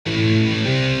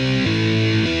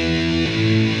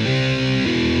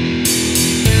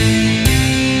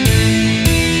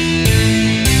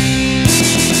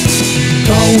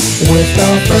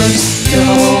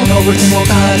overthink will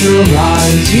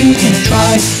categorize. You can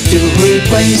try to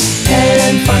replace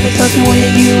and find it something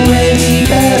when you any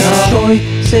better.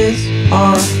 Choices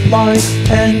are like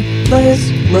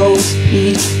endless roads.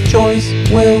 Each choice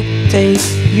will take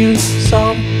you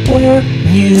somewhere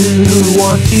new.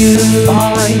 Want to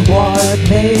find what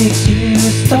makes you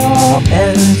stop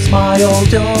and smile.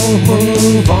 Don't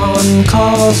move on,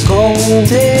 cause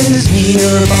gold is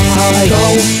nearby. Go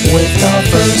with the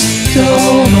first,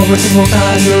 don't overthink will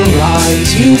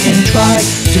categorize. You can try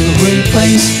to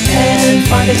replace and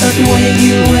find it something when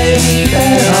you any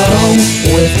better. Go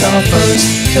with the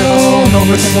first, don't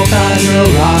overthink will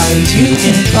categorize. You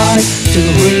can try to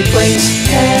replace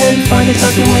and find it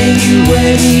something when you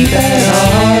any better.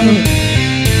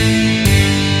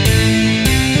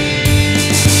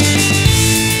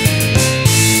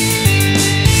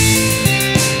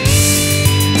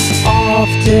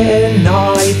 Often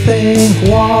I think,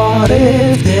 what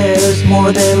if there's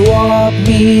more than what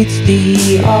meets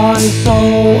the eye?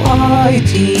 So I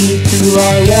take to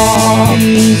I walk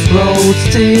these roads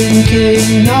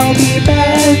thinking I'll be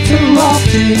better off.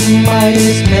 To my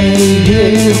dismay,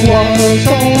 it was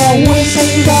always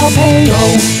a pain. Go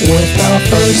with the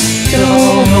first,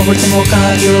 don't overthink will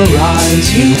categorize.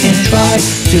 You can try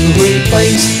to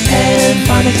replace and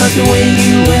find it something when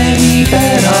you any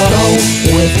better. Go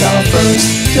with the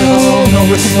first, don't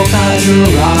overthink will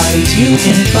categorize. You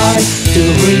can try to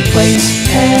replace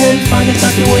and find it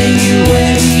something when you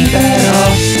any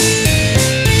better.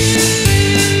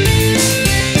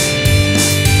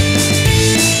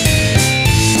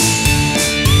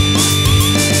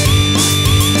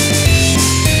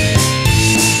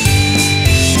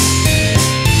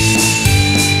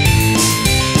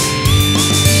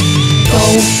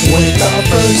 With the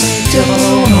first,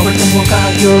 don't overthink will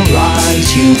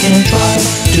categorize. You can try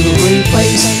to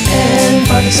replace and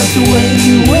find it something when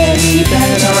you any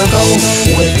better. Go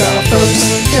with the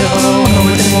first, don't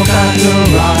overthink will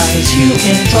categorize. You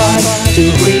can try to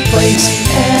replace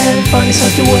and find it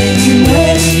something when you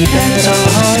any better.